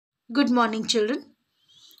Good morning, children.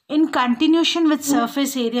 In continuation with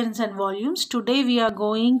surface areas and volumes, today we are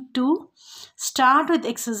going to start with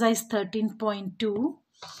exercise 13.2,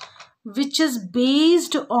 which is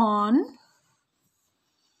based on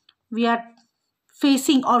we are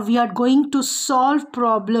facing or we are going to solve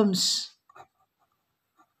problems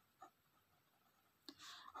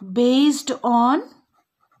based on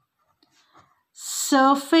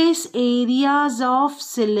surface areas of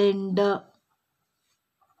cylinder.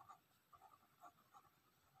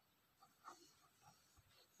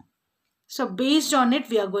 So based on it,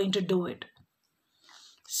 we are going to do it.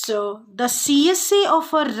 So the CSA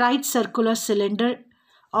of a right circular cylinder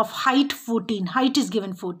of height 14, height is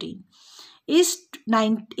given 14, is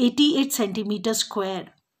 88 centimeter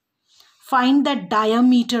square. Find the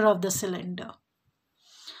diameter of the cylinder.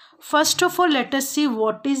 First of all, let us see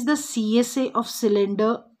what is the CSA of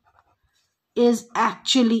cylinder is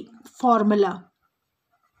actually formula.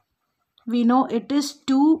 We know it is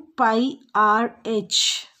 2 pi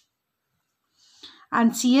RH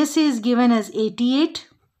and CSA is given as 88.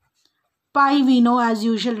 Pi we know as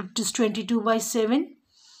usual it is 22/7.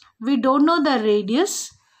 We don't know the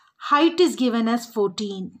radius. Height is given as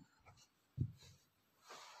 14.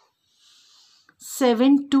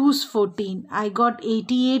 7 2's 14. I got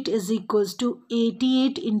 88 is equals to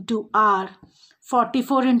 88 into R.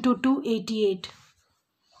 44 into 2, 88.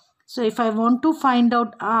 So if I want to find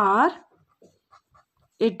out R,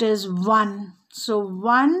 it is 1. So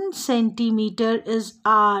 1 centimeter is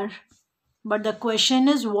R. But the question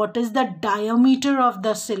is, what is the diameter of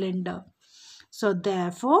the cylinder? So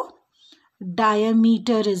therefore,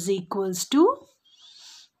 diameter is equals to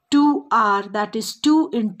 2R, that is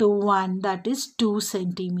 2 into 1, that is 2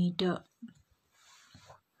 centimeter.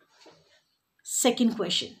 Second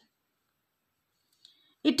question.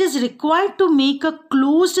 It is required to make a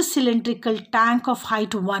closed cylindrical tank of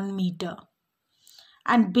height 1 meter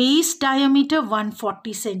and base diameter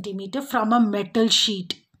 140 centimeter from a metal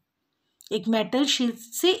sheet. एक metal sheet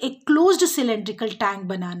से एक closed cylindrical tank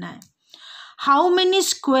बनाना है. How many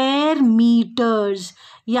square metres,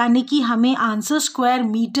 यानी कि हमें answer square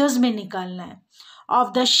metres में निकालना है,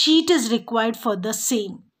 of the sheet is required for the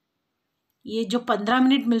same. ये जो 15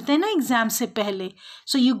 मिनट मिलते हैं ना एग्जाम से पहले,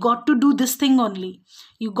 so you got to do this thing only.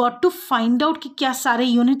 You got to find out कि क्या सारे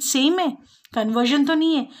यूनिट सेम है, कन्वर्जन तो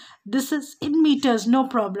नहीं है. This is in metres, no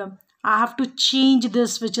problem. I have to change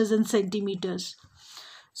this which is in centimetres.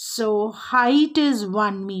 So height is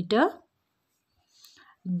 1 meter,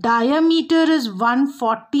 diameter is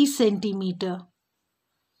 140 centimeter.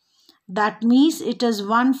 That means it is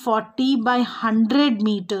 140 by 100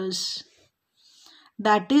 meters.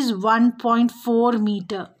 That is 1.4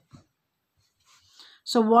 meter.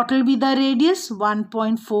 So what will be the radius?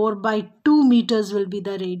 1.4 by 2 meters will be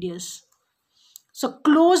the radius. So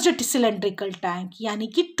closed cylindrical tank, यानी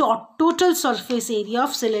कि total surface area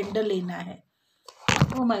of cylinder लेना है.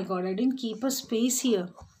 Oh my god, I didn't keep a space here.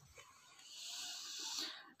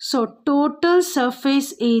 So total surface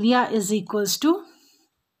area is equals to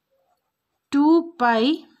 2 pi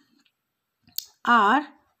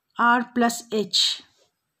R plus H.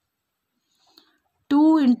 2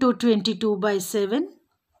 into 22/7.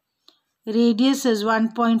 Radius is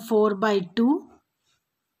 1.4 by 2.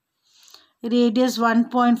 Radius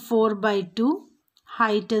 1.4 by 2.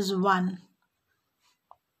 Height is 1.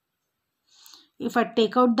 If I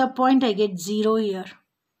take out the point, I get 0 here.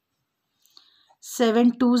 7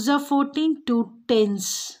 2's are 14, 2 10's.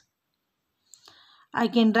 I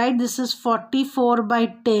can write this is 44 by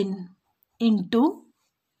 10 into,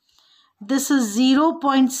 this is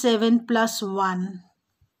 0.7 plus 1.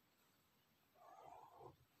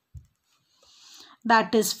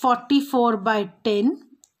 That is 44 by 10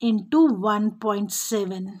 into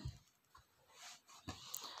 1.7.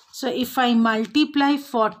 So if I multiply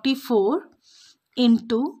 44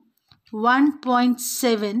 into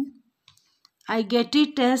 1.7, I get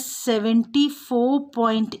it as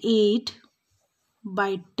 74.8 by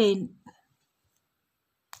 10.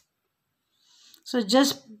 So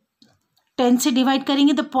just 10 से divide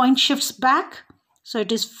करेंगे, the point shifts back. So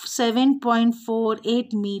it is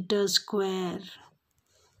 7.48 meters square.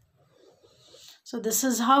 So this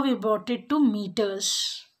is how we brought it to meters.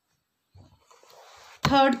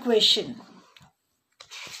 Third question.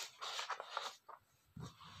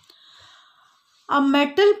 A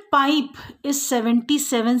metal pipe is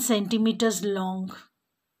 77 centimeters long.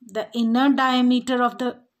 The inner diameter of the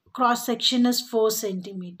cross section is 4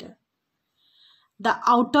 centimeter. The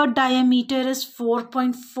outer diameter is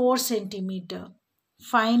 4.4 centimeter.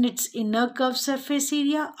 Find its inner curved surface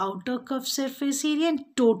area, outer curved surface area and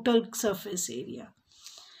total surface area.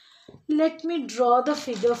 Let me draw the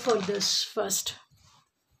figure for this first.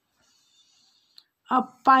 A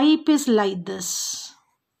pipe is like this.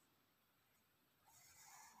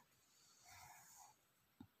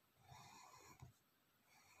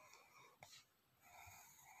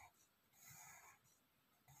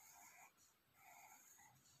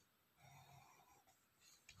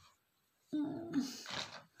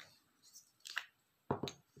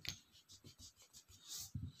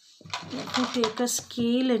 Let me take a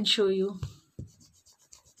scale and show you.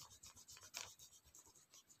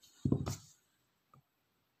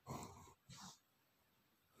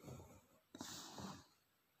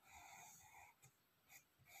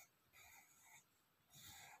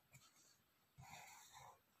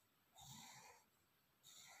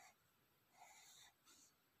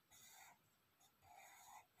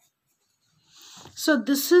 So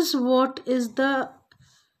this is what is the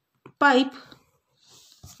pipe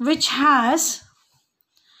which has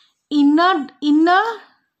inner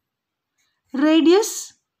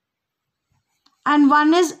radius and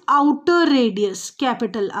one is outer radius,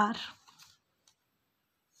 capital R.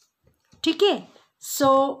 ठीक है?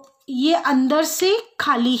 So ये अंदर से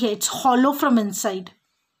खाली है, it's hollow from inside,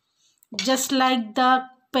 just like the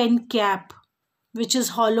pen cap which is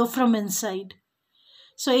hollow from inside.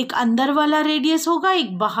 So एक अंदर वाला रेडियस होगा,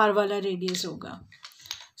 एक बाहर वाला रेडियस होगा.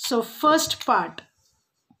 So first part,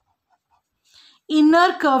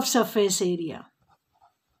 inner curved surface area,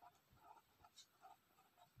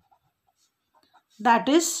 that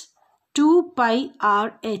is 2 pi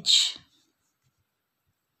RH.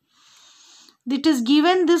 It is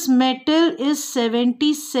given this metal is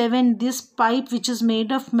 77. This pipe which is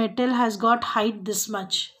made of metal has got height this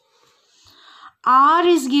much. R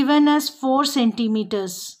is given as 4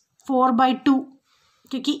 centimeters, 4 by 2.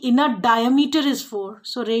 Because inner diameter is 4.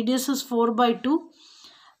 So radius is 4 by 2.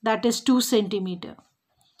 That is 2 centimeter.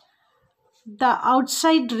 The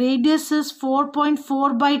outside radius is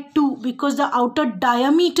 4.4 by 2 because the outer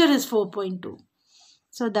diameter is 4.2.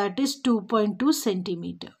 So that is 2.2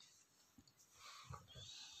 centimeter.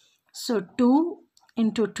 So 2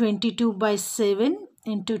 into 22 by 7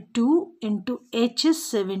 into 2 into H is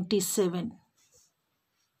 77.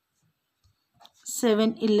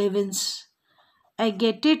 7 11s. I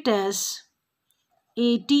get it as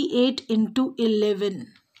 88 into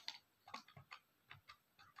 11.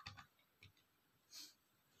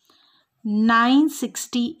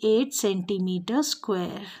 968 centimeter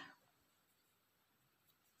square.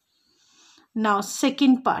 Now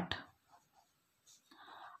second part.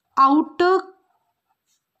 Outer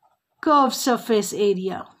curved surface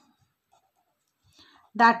area.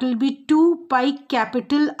 That will be 2 pi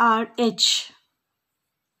capital RH.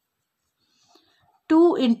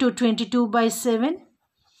 2 into 22 by 7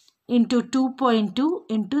 into 2.2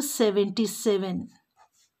 into 77.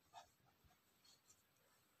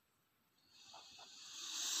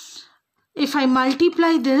 If I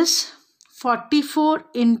multiply this, 44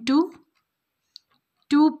 into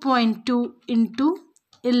 2.2 into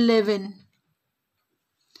 11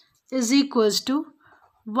 is equals to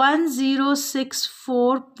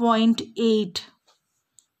 1064.8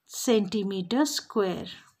 centimeter square.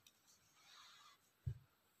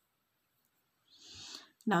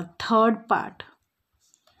 Now third part,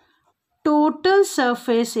 total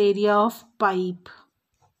surface area of pipe.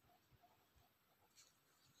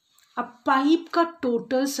 A pipe का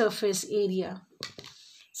total surface area.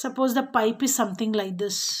 Suppose the pipe is something like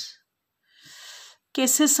this.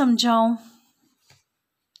 कैसे समझाऊं?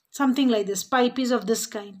 Something like this. Pipe is of this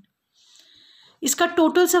kind. इसका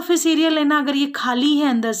total surface area लेना, अगर ये खाली है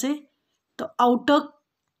अंदर से, तो outer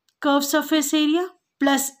curve surface area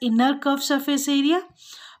plus inner curve surface area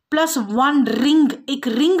plus one ring, एक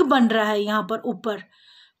ring बन रहा है यहाँ पर ऊपर,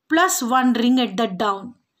 plus one ring at the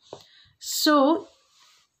down. So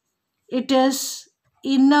it is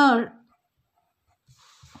inner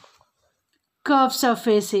curve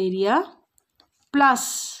surface area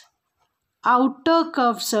plus outer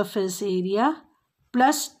curve surface area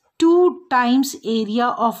plus 2 times area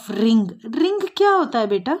of ring. Ring क्या होता है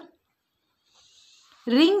बेटा?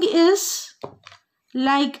 Ring is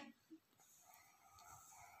like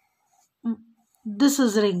this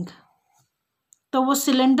is ring. तो वो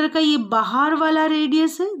सिलेंडर का ये बाहर वाला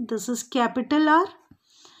रेडियस है. This is capital R.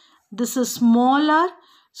 This is small r.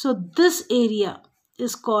 So this area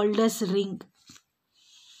is called as ring.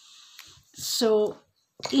 So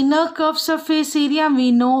inner curve surface area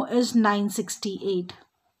we know is 968.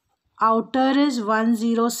 Outer is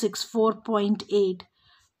 1064.8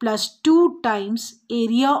 plus 2 times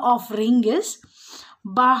area of ring is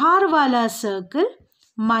बाहर वाला circle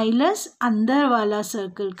minus अंदर वाला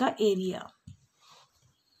circle का area.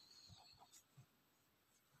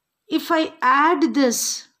 If I add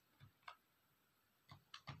this,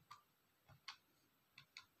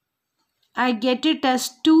 I get it as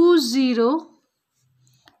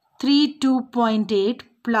 2032.8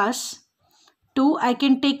 plus 2. I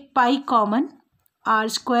can take pi common, r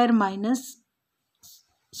square minus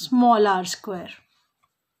small r square.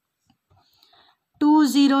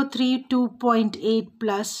 2032.8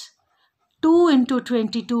 plus 2 into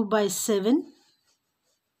 22 by 7.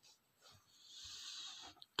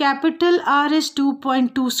 Capital R is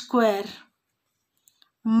 2.2 square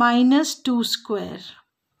minus 2 square.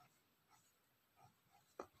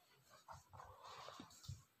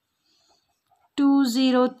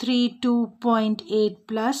 2032.8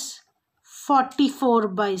 plus 44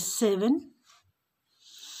 by 7.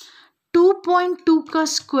 2.2 का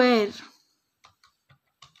square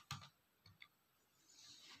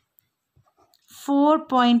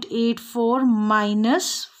 4.84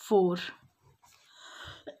 minus 4.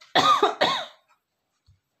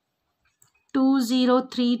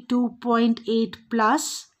 2032.8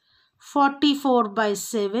 plus 44 by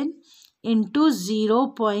 7 into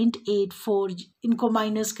 0.84. इनको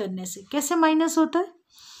minus करने से कैसे minus होता है?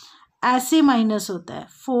 ऐसे minus होता है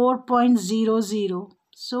 4.00.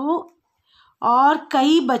 सो और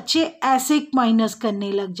कई बच्चे ऐसे माइनस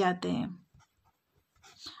करने लग जाते हैं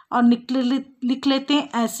और लिख लेते हैं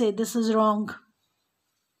ऐसे. This is wrong,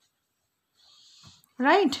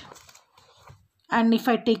 right? And if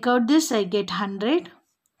I take out this, I get 100.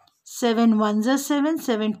 7 1s are 7,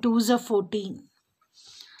 7 2s are 14.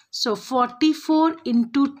 So 44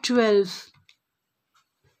 into 12.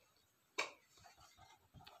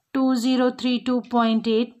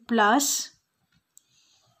 2032.8 plus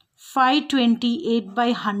 528 by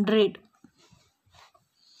 100.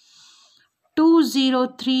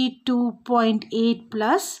 2032.8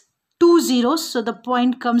 plus 2 zeros. So the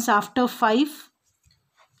point comes after 5.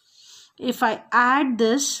 If I add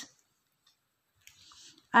this,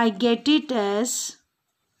 I get it as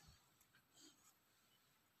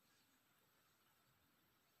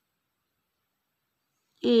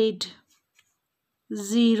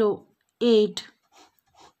 808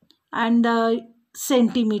 and the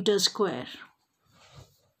centimeter square.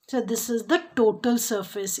 So this is the total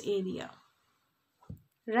surface area,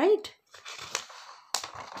 right?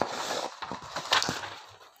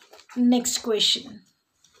 Next question.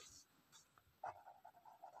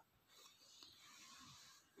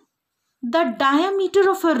 The diameter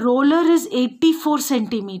of a roller is 84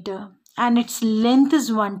 centimeter and its length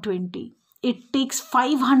is 120. It takes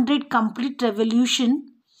 500 complete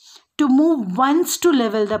revolution to move once to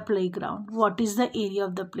level the playground. What is the area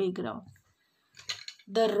of the playground?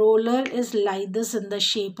 The roller is like this in the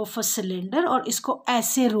shape of a cylinder और इसको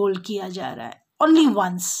ऐसे role किया जा रहा है only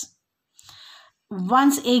once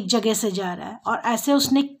एक जगह से जा रहा है और ऐसे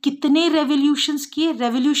उसने कितने revolutions किए?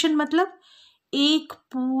 Revolution मतलब एक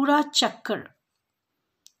पूरा चक्कर.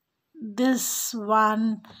 दिस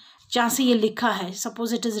वन, जहाँ से ये लिखा है,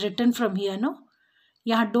 suppose it is written from here, no,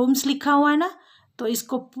 यहाँ डोम्स लिखा हुआ है ना, तो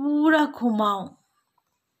इसको पूरा घुमाओ,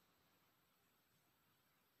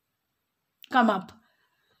 come up.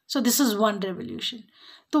 So this is one revolution.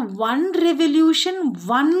 तो one revolution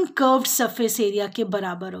one curved surface area के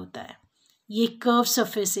बराबर होता है. ये कर्व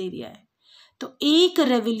सरफेस एरिया है, तो एक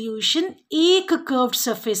रेवोल्यूशन एक कर्व्ड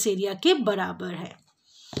सरफेस एरिया के बराबर है.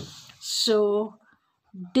 So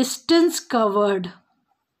distance covered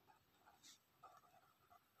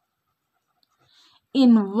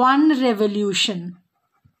in one revolution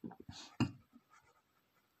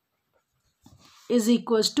is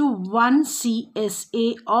equals to 1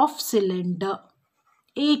 CSA of cylinder.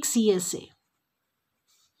 एक CSA.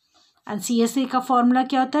 एंड CSA का फॉर्मूला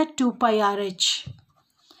क्या होता है? 2 pi RH.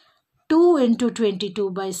 2 into 22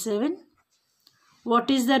 by 7. What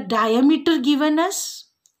is the diameter given as?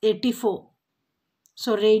 84.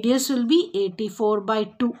 So radius will be 84 by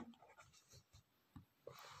 2.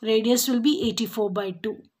 Radius will be 84 by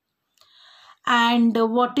 2. And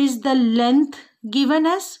what is the length given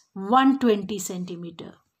as? 120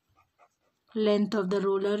 centimeter. Length of the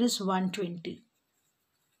roller is 120.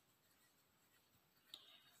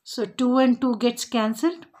 So 2 and 2 gets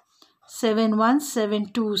cancelled. 7 1s, 7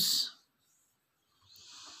 2s.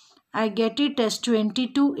 I get it as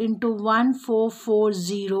 22 into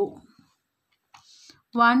 1440.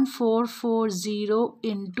 1440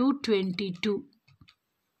 into 22.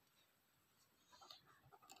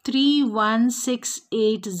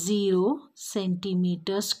 31680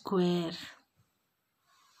 centimeter square.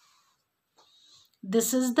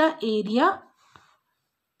 This is the area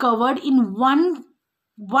covered in one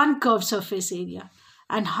curved surface area.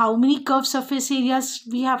 And how many curved surface areas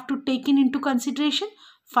we have to take into consideration?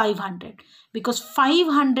 500 because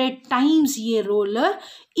 500 times ये roller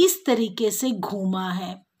इस तरीके से घूमा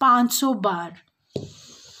है 500 बार.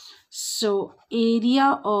 So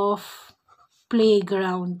area of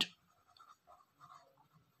playground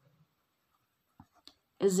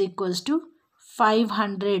is equals to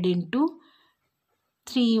 500 into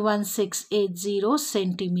 31680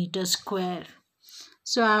 centimeter square.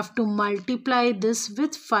 So I have to multiply this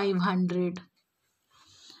with 500.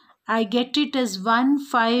 I get it as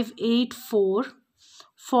 1584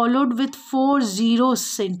 followed with 4 zeros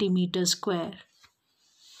centimeter square.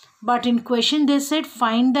 But in question they said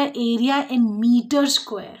find the area in meter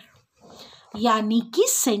square. यानी कि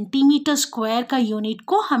centimetre square का unit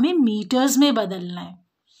को हमें metres में बदलना है.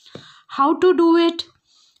 How to do it?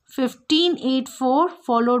 1584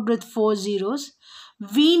 followed with 4 zeros.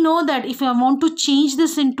 We know that if I want to change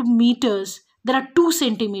this into meters, there are 2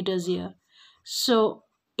 centimeters here. So,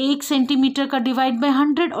 1 centimeter का divide by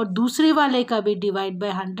 100 और दूसरे वाले का भी divide by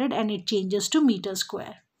 100 and it changes to meter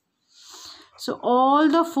square. So, all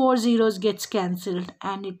the 4 zeros gets cancelled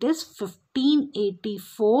and it is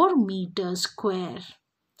 1584 meter square.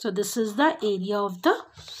 So, this is the area of the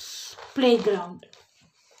playground.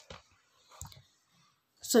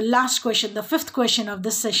 So last question, the 5th question of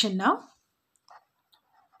this session now.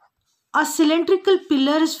 A cylindrical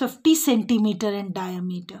pillar is 50 centimeter in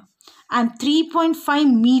diameter and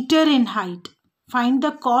 3.5 meter in height. Find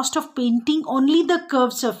the cost of painting only the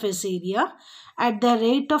curved surface area at the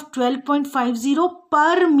rate of 12.50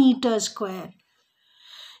 per meter square.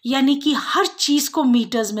 यानी कि हर चीज को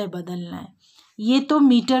metres में बदलना है. ये तो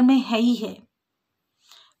metre में है ही है.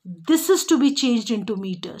 This is to be changed into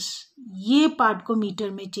meters. ये पार्ट को मीटर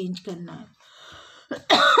में चेंज करना है.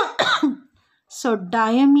 So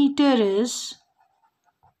diameter is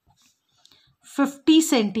 50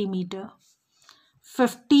 centimeter.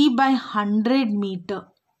 50 by 100 meter.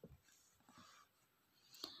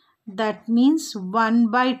 That means 1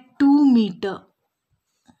 by 2 meter.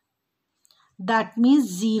 That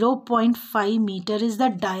means 0.5 meter is the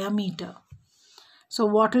diameter. So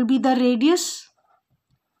what will be the radius?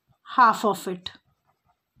 Half of it.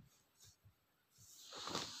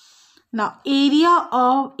 Now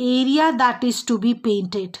area that is to be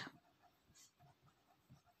painted.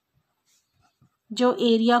 जो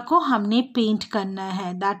area को हमने paint करना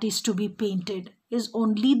है that is to be painted is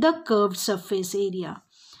only the curved surface area.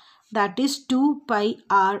 That is 2 pi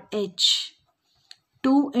RH.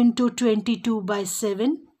 2 into 22 by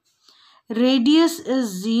 7. Radius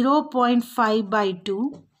is 0.5 by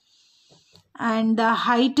 2. And the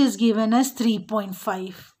height is given as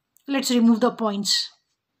 3.5. Let's remove the points.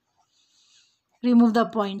 Remove the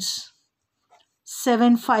points.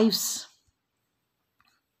 7 5s.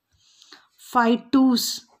 5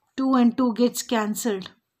 2s. 2 and 2 gets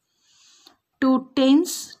cancelled. 2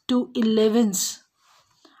 10s, 2 11s.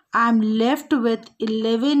 I am left with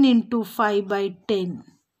 11 into 5 by 10.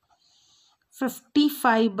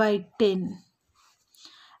 55 by 10.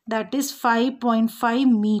 That is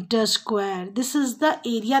 5.5 meter square. This is the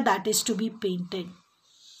area that is to be painted.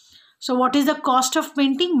 So what is the cost of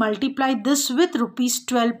painting? Multiply this with rupees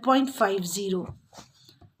 12.50.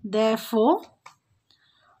 Therefore,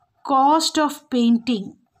 cost of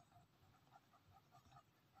painting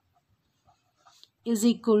is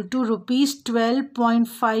equal to rupees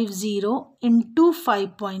 12.50 into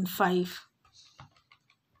 5.5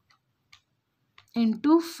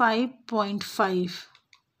 into 5.5.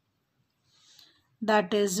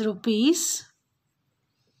 That is rupees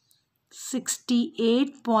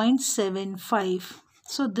 68.75.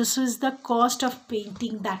 So this is the cost of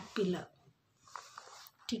painting that pillar.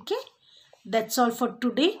 Okay, that's all for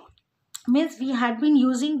today. Means we had been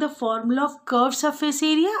using the formula of curved surface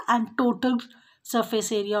area and total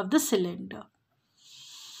surface area of the cylinder.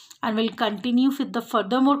 And we'll continue with the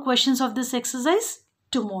furthermore questions of this exercise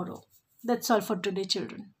tomorrow. That's all for today,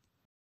 children.